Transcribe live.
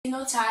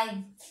No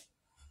time.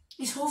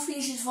 It's who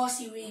finishes first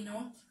you win,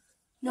 no?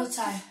 No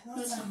time. No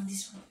time on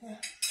this one. Yeah.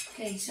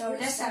 Okay, so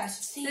let's start.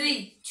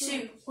 3,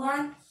 2,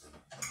 1.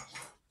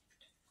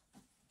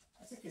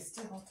 I think it's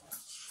still hot.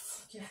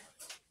 Okay.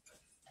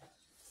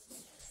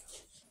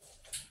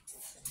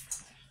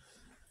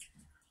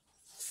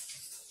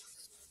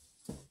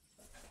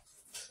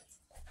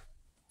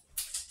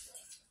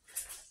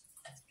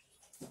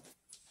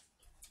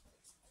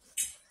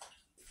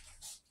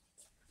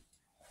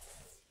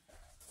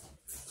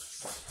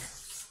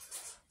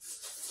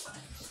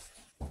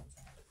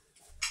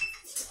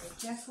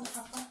 Be careful,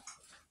 Papa.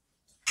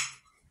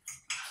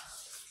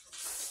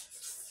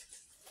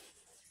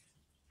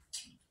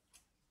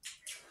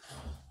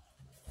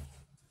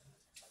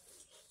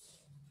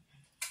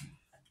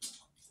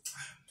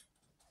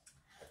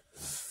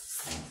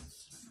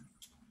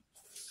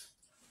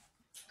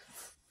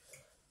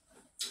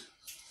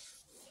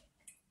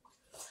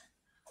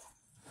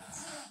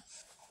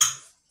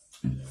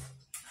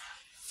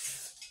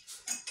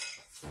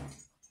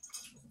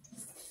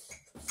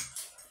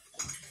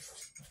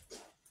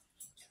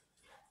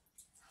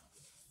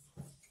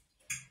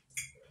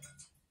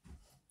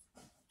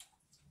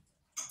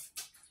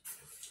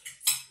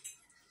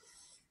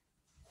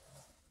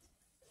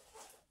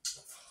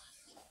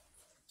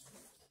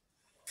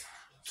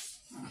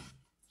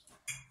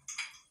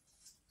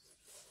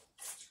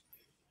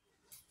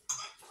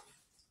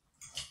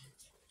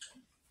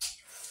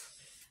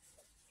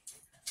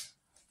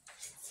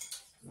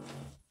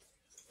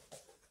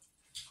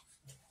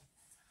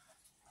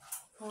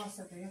 Comment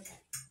ça peut être?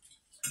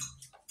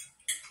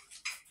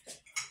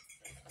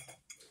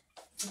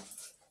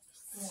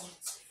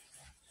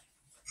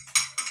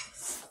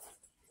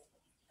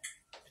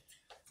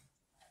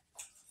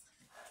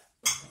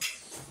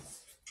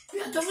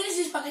 Don't finish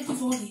this spaghetti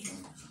for me.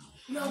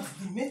 No.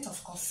 The meat,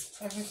 of course.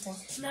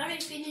 Everything. Now we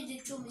finish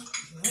it to me.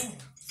 Oh,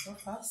 so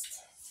fast.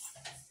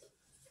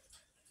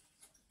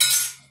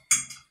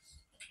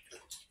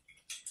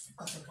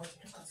 Look at your body,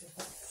 look at your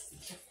body.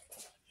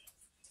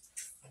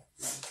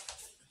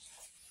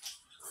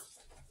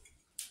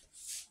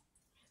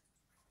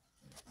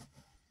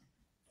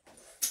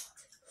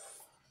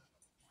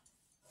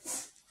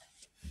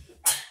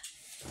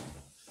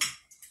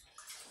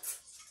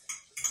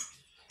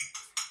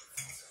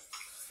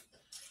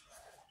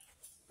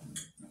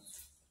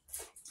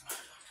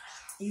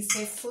 It's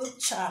a food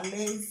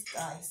challenge,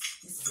 guys.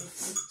 It's a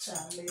food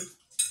challenge.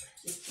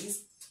 It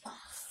is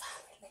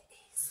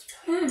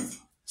challenge.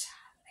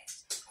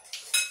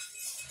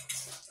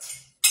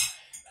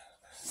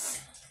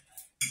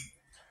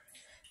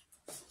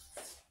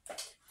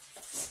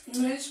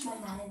 Where's my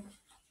mom?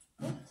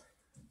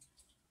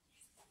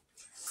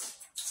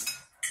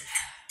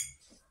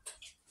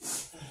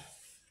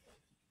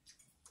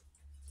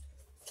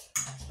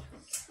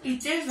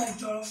 It tastes like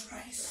jollof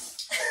rice.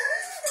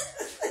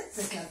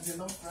 It's like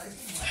jollof rice. It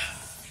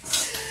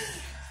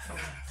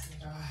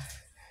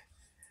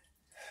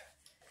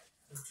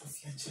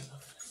is like jollof rice.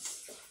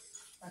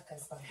 Like a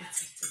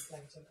spaghetti, it is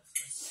like jollof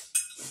rice.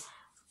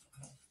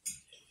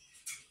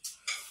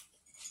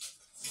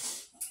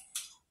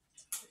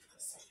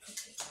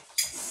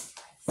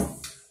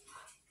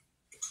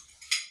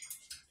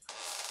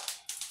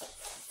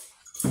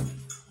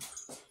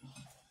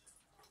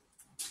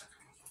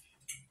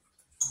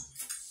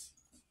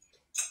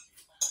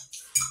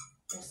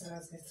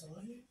 Let's get some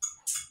money.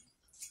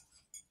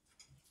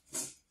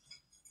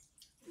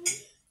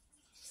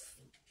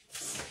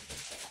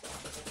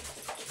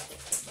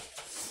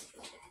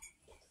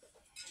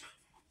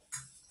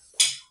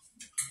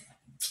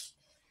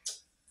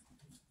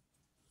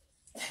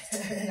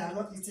 I'm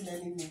not eating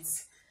any meat.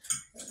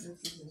 I'm not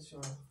eating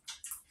sure.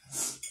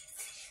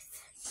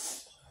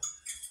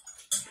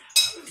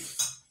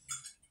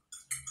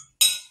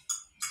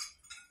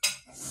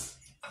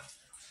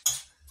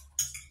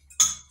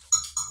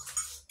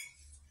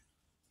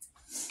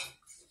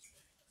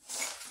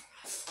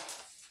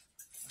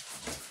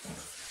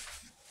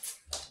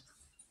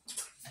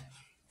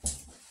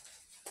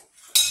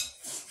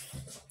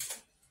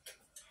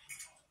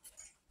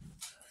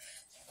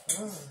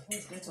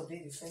 It's going to be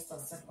the first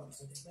and second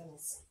to the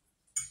tennis.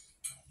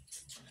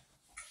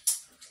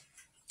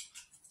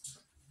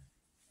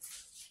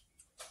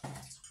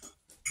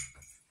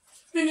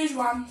 Finish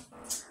one.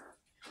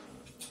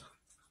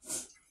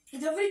 It's a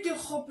very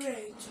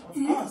cooperate. Of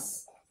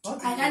course.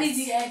 I can't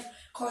eat the egg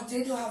because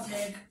they don't have the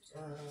egg.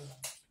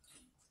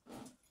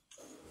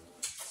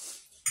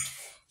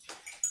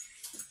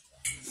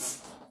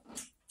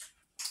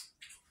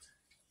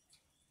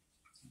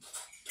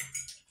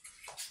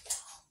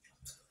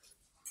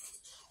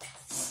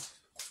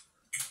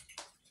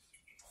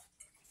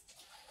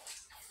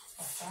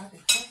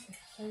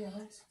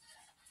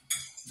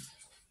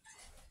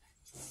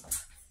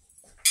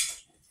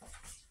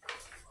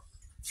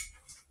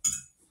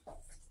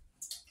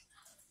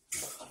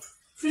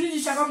 Finish the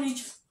second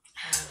bleach.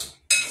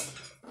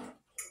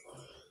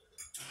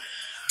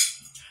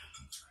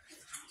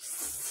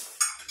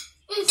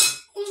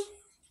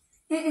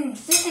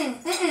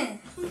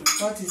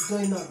 what is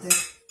going on there.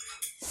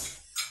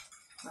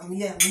 I'm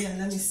here,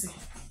 let me see.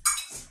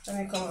 Let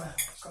me come and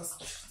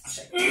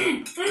check.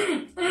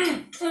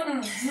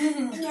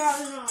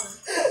 No.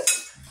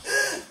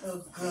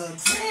 Oh God.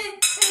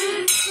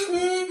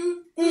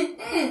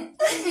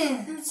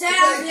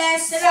 Sarah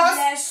bless.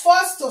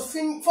 First to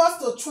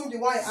trim the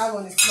one I have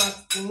on the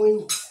snack to win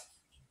it.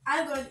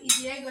 I go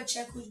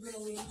check who's gonna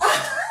win.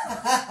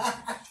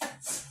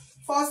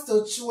 First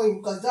to trim,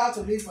 because you have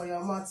to leave for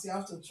your mouth, you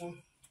have to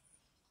trim.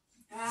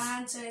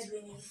 Answer is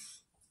winning.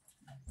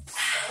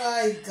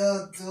 My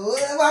God,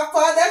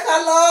 Papa, that's a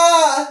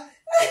lot.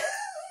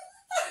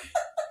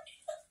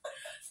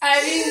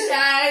 I mean,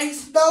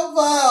 guys. No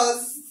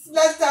boss.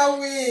 Let her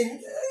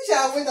win. She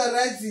has win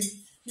already.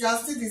 You are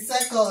still the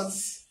second.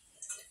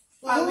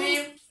 I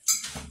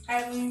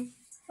win.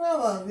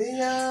 Oh,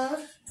 Mia.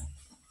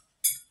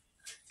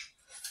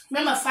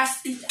 Remember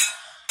fast eater.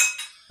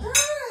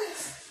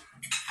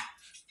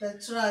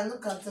 Let's try.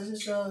 Look at the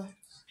show.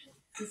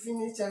 You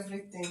finish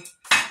everything.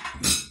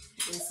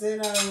 You say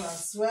that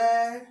as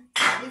well.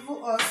 Even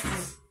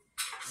us.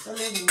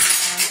 Only the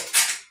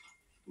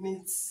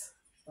meat.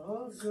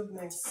 Oh,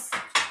 goodness.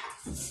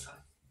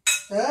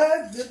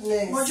 Oh,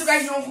 goodness. But you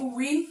guys know who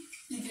win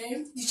the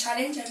game? The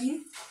challenge, I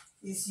mean?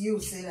 It's you,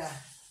 Sarah.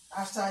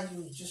 After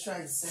you, Joshua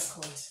is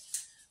second.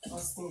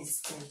 Austin is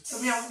third. So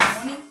me, I want the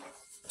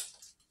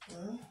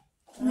money.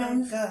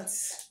 Oh, God.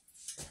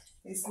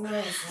 It's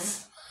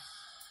nice,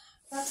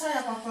 That's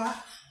how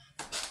Papa.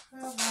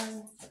 Oh,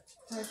 man.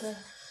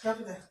 Drop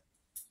it there.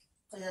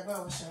 Oh, yeah, go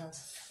wash your hands.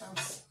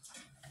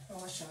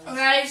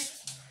 Guys.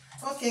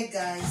 Okay,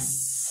 guys.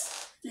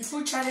 The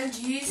food challenge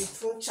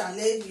is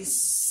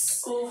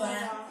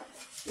over.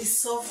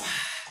 It's over.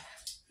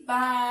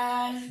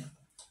 Bye.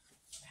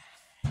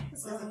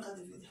 Let's go cut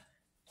the video.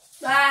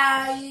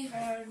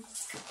 Bye.